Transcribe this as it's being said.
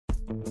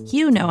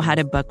You know how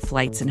to book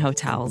flights and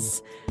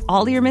hotels.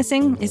 All you're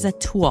missing is a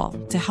tool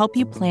to help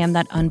you plan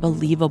that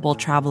unbelievable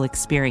travel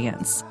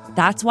experience.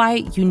 That's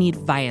why you need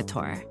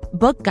Viator.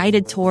 Book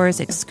guided tours,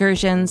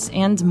 excursions,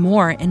 and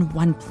more in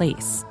one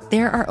place.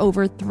 There are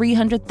over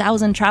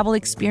 300,000 travel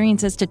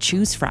experiences to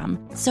choose from,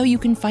 so you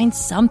can find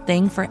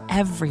something for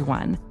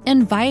everyone.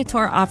 And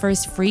Viator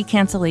offers free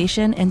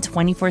cancellation and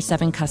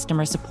 24/7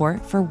 customer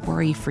support for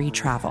worry-free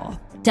travel.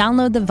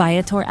 Download the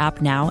Viator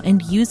app now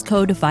and use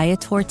code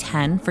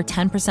Viator10 for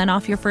 10%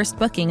 off your first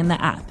booking in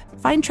the app.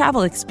 Find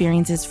travel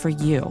experiences for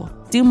you.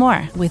 Do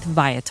more with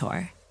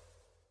Viator.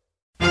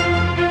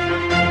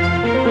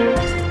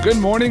 Good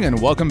morning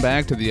and welcome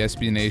back to the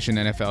SB Nation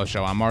NFL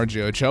Show. I'm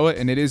RJ Ochoa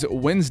and it is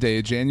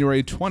Wednesday,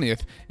 January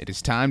 20th. It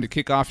is time to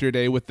kick off your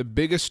day with the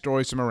biggest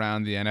stories from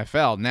around the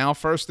NFL. Now,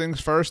 first things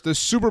first, the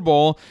Super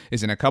Bowl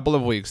is in a couple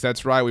of weeks.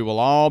 That's right, we will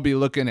all be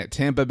looking at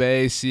Tampa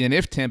Bay, seeing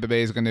if Tampa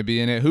Bay is going to be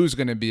in it, who's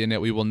going to be in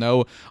it. We will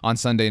know on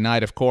Sunday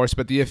night, of course,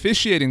 but the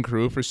officiating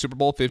crew for Super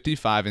Bowl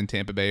 55 in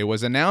Tampa Bay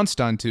was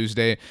announced on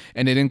Tuesday,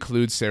 and it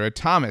includes Sarah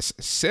Thomas.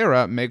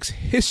 Sarah makes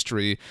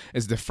history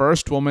as the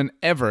first woman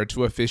ever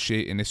to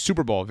officiate in a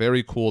Super Bowl.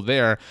 Very cool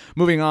there.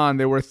 Moving on,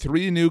 there were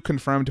 3 new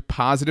confirmed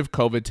positive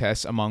COVID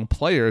tests among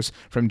players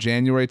from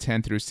January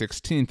 10th through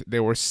 16th.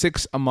 There were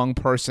 6 among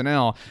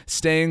personnel.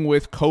 Staying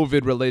with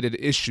COVID-related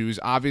issues,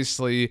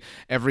 obviously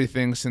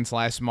everything since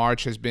last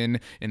March has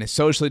been in a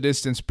socially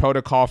distanced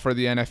protocol for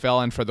the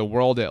NFL and for the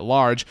world at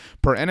large.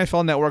 Per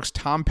NFL Network's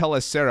Tom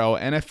Pelissero,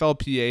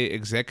 NFLPA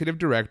Executive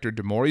Director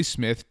DeMaurice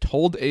Smith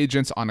told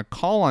agents on a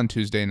call on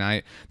Tuesday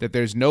night that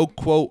there's no,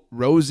 quote,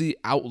 rosy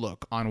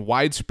outlook on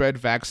widespread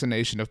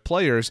vaccination of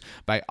players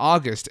by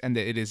August, and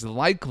that it is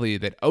likely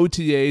that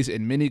OTAs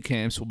and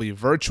minicamps will be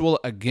virtual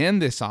again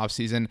this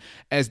offseason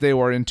as they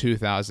were in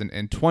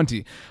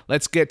 2020.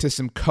 Let's get to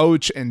some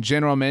coach and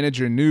general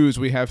manager news.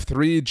 We have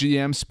 3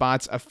 GM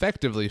spots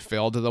effectively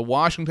filled. The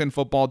Washington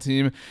football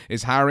team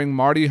is hiring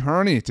Marty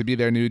Hurney to be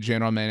their new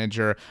general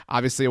manager.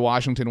 Obviously,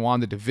 Washington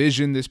won the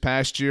division this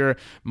past year,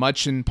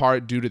 much in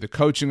part due to the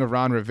coaching of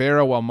Ron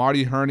Rivera, while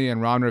Marty Hurney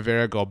and Ron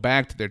Rivera go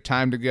back to their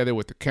time together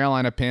with the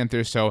Carolina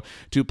Panthers, so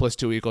 2 +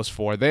 2 =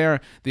 4 there.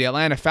 The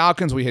Atlanta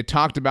Falcons, we had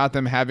talked about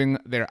them having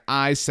their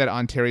eyes set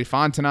on Terry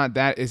Fontenot.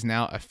 That is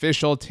now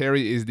official.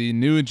 Terry is the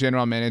new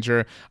general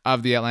manager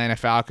of the Atlanta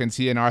Falcons.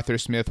 He and Arthur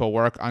Smith will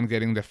work on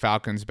getting the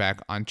Falcons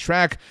back on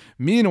track.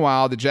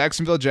 Meanwhile, the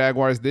Jacksonville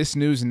Jaguars, this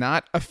news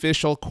not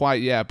official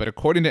quite yet, but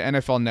according to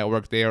NFL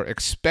Network, they are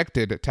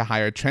expected to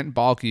hire Trent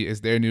Baalke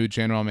as their new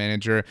general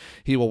manager.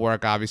 He will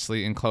work,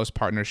 obviously, in close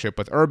partnership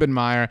with Urban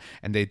Meyer,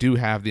 and they do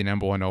have the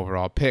number 1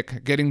 overall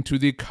pick. Getting to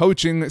the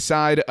coaching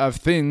side of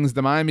things,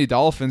 the Miami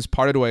Dolphins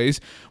parted ways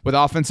with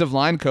offensive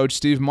line coach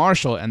Steve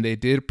Marshall, and they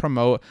did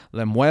promote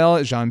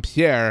Lemuel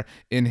Jean-Pierre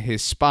in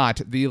his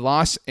spot. The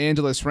Los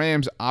Angeles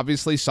Rams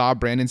obviously saw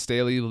Brandon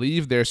Staley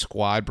leave their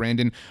squad.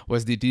 Brandon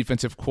was the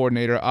defensive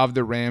coordinator of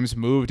the Rams,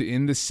 moved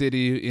in the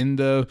city, in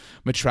the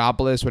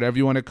metropolis, whatever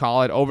you want to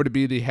call it, over to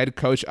be the head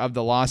coach of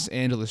the Los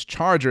Angeles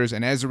Chargers,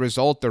 and as a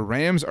result, the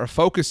Rams are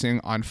focusing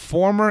on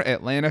former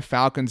Atlanta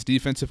Falcons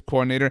defensive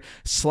coordinator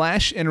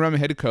 / interim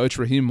head coach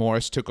Raheem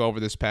Morris took over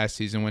this past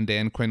season when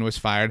Dan Quinn was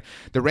fired.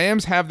 The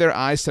Rams have their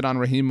eyes set on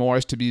Raheem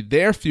Morris to be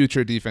their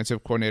future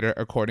defensive coordinator,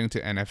 according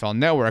to NFL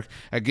Network.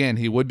 Again,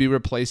 he would be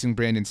replacing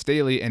Brandon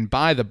Staley, and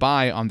by the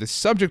by, on the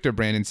subject of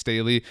Brandon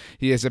Staley,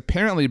 he is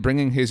apparently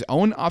bringing his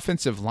own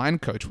offensive line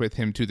coach with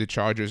him to the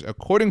Chargers,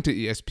 according to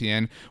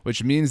ESPN,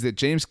 which means that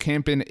James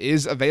Campen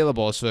is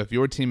available. So if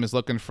your team is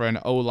looking for an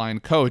O-line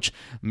coach,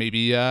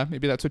 maybe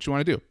that's what you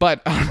want to do.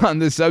 But on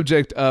the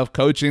subject of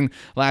coaching,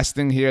 last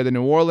thing here, the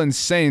New Orleans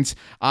Saints,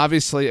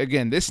 obviously,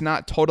 again, this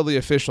not totally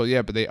official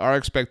yet, but they are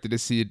expected to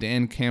see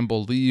Dan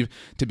Campbell leave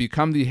to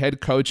become the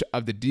head coach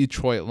of the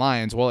Detroit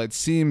Lions. Well, it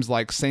seems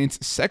like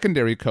Saints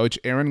secondary coach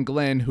Aaron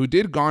Glenn, who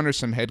did garner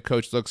some head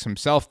coach looks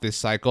himself this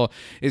cycle,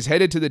 is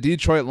headed to the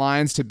Detroit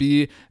Lions to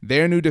be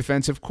their new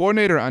defensive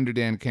coordinator under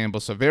Dan Campbell.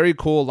 So very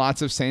cool.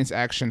 Lots of Saints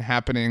action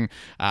happening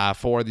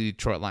for the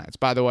Detroit Lions.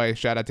 By the way,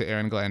 shout out to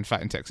Aaron Glenn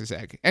fighting Texas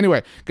Aggie.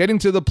 Anyway, getting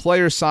to the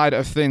player side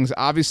of things,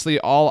 obviously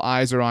all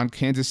eyes are on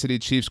Kansas City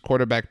Chiefs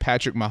quarterback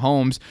Patrick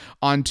Mahomes.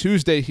 On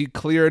Tuesday, he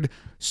cleared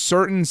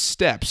certain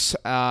steps,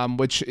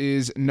 which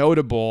is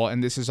notable,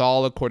 and this is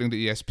all according to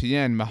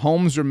ESPN.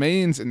 Mahomes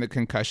remains in the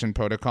concussion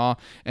protocol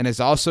and is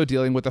also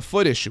dealing with a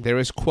foot issue. There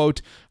is,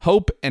 quote,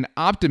 hope and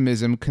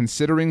optimism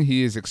considering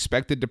he is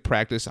expected to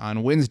practice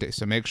on Wednesday.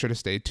 So make sure to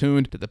stay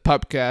tuned to the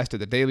Pupcast, to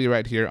the Daily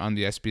right here on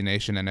the SB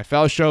Nation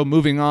NFL Show.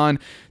 Moving on,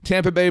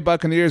 Tampa Bay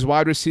Buccaneers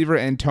wide receiver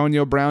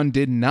Antonio Brown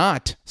did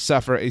not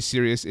suffer a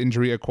serious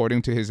injury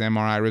according to his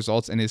MRI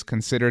results and is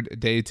considered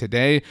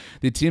day-to-day.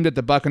 The team that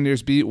the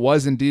Buccaneers beat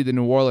was indeed the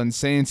New Orleans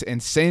Saints,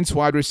 and Saints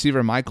wide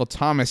receiver Michael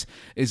Thomas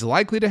is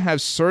likely to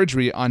have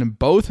surgery on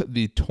both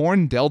the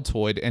torn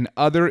deltoid and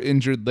other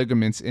injured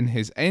ligaments in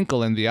his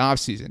ankle in the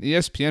offseason.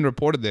 ESPN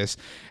reported this,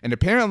 and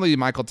apparently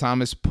Michael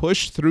Thomas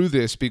pushed through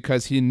this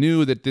because he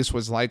knew that this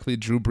was likely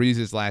Drew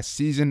Brees' last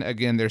season.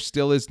 Again, there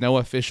still is no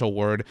official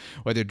word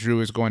whether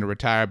Drew is going to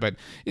retire, but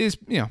is,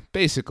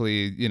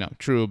 basically,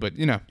 true, but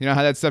you know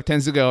how that stuff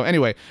tends to go.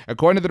 Anyway,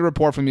 according to the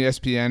report from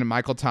ESPN,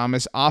 Michael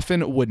Thomas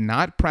often would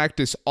not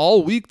practice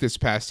all week this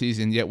past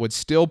season, yet would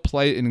still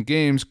play in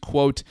games,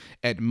 quote,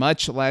 at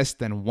much less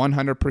than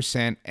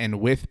 100% and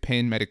with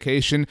pain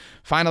medication.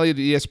 Finally,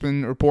 the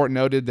ESPN report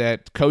noted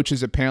that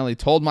coaches apparently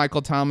told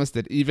Michael Thomas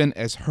that even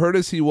as hurt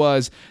as he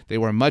was, they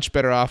were much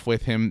better off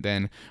with him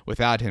than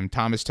without him.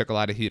 Thomas took a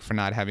lot of heat for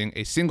not having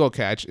a single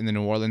catch in the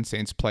New Orleans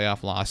Saints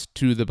playoff loss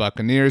to the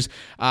Buccaneers.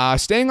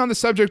 Staying on the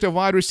subject of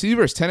wide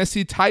receivers,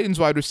 Tennessee Titans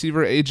wide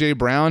receiver A.J.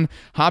 Brown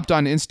hopped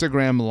on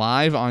Instagram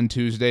Live on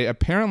Tuesday,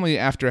 apparently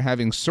after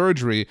having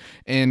surgery,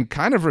 and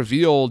kind of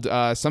revealed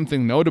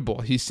something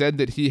notable. He said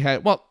that he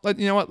had,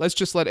 let's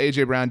just let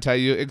A.J. Brown tell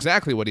you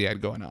exactly what he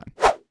had going on.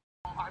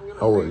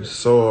 I worked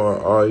so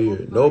hard all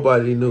year.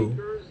 Nobody knew.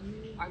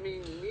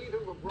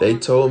 They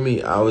told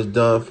me I was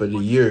done for the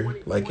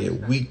year, like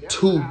in week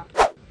 2.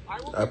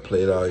 I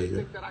played all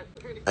year.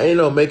 I ended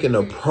up making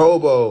a Pro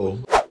Bowl.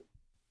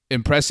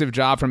 Impressive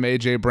job from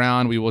A.J.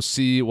 Brown. We will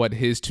see what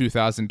his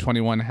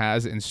 2021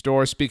 has in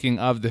store. Speaking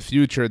of the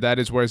future, that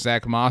is where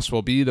Zach Moss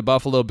will be. The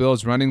Buffalo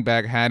Bills running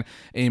back had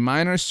a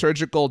minor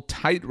surgical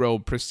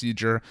tightrope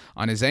procedure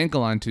on his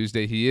ankle on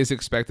Tuesday. He is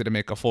expected to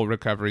make a full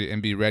recovery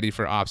and be ready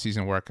for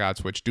off-season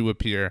workouts, which do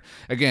appear,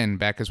 again,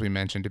 back as we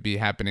mentioned, to be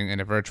happening in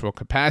a virtual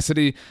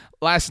capacity.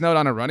 Last note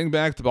on a running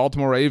back, the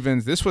Baltimore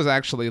Ravens, this was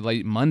actually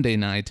late Monday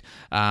night,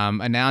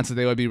 announced that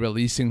they would be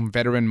releasing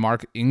veteran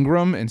Mark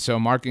Ingram, and so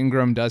Mark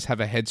Ingram does have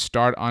a head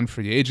start on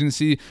free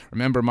agency.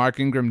 Remember, Mark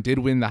Ingram did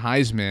win the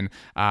Heisman.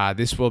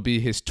 This will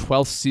be his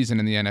 12th season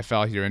in the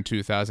NFL here in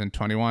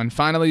 2021.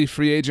 Finally,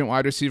 free agent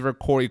wide receiver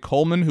Corey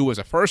Coleman, who was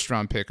a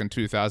first-round pick in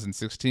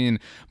 2016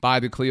 by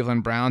the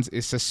Cleveland Browns,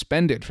 is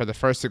suspended for the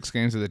first 6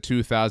 games of the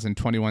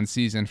 2021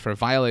 season for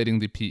violating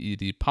the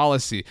PED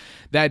policy.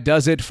 That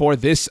does it for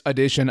this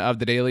edition of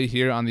The Daily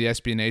here on the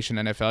SB Nation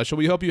NFL Show.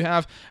 We hope you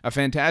have a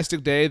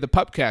fantastic day. The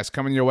Pupcast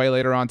coming your way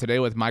later on today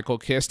with Michael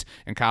Kist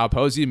and Kyle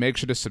Posey. Make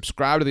sure to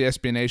subscribe to the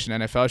SB Nation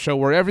NFL Show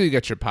wherever you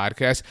get your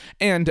podcasts,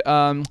 and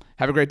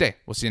have a great day.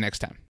 We'll see you next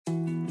time.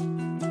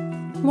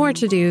 More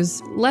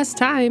to-dos, less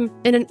time,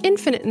 and an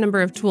infinite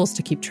number of tools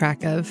to keep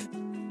track of.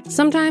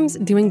 Sometimes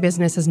doing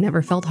business has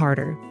never felt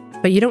harder,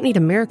 but you don't need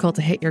a miracle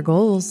to hit your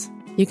goals.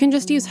 You can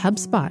just use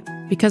HubSpot,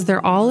 because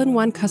their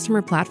all-in-one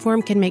customer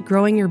platform can make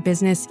growing your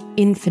business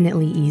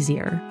infinitely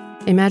easier.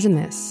 Imagine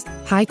this: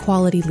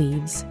 high-quality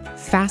leads,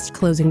 fast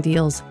closing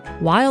deals,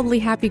 wildly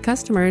happy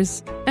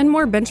customers, and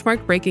more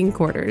benchmark-breaking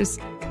quarters.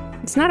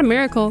 It's not a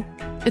miracle,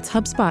 it's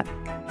HubSpot.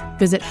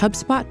 Visit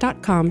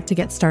HubSpot.com to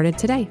get started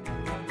today.